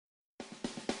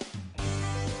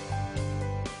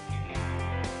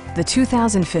the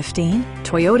 2015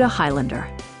 Toyota Highlander.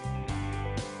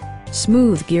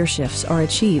 Smooth gear shifts are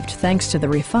achieved thanks to the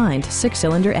refined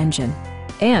 6-cylinder engine.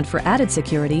 And for added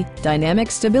security, dynamic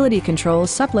stability control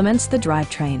supplements the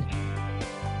drivetrain.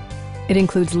 It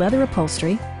includes leather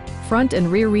upholstery, front and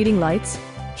rear reading lights,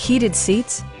 heated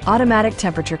seats, automatic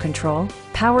temperature control,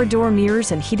 power door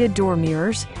mirrors and heated door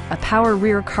mirrors, a power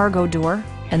rear cargo door,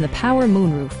 and the power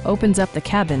moonroof opens up the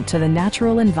cabin to the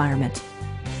natural environment.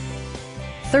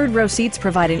 Third row seats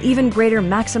provide an even greater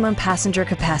maximum passenger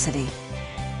capacity.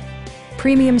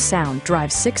 Premium sound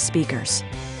drives 6 speakers,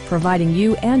 providing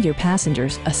you and your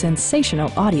passengers a sensational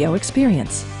audio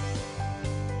experience.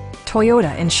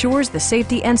 Toyota ensures the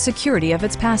safety and security of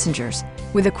its passengers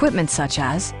with equipment such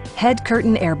as head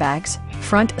curtain airbags,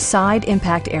 front side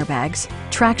impact airbags,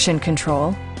 traction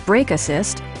control, brake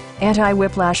assist,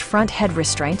 anti-whiplash front head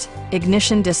restraints,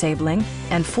 ignition disabling,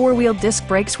 and 4-wheel disc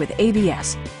brakes with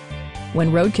ABS. When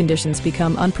road conditions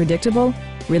become unpredictable,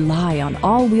 rely on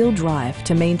all-wheel drive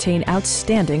to maintain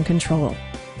outstanding control.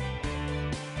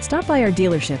 Stop by our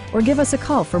dealership or give us a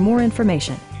call for more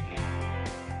information.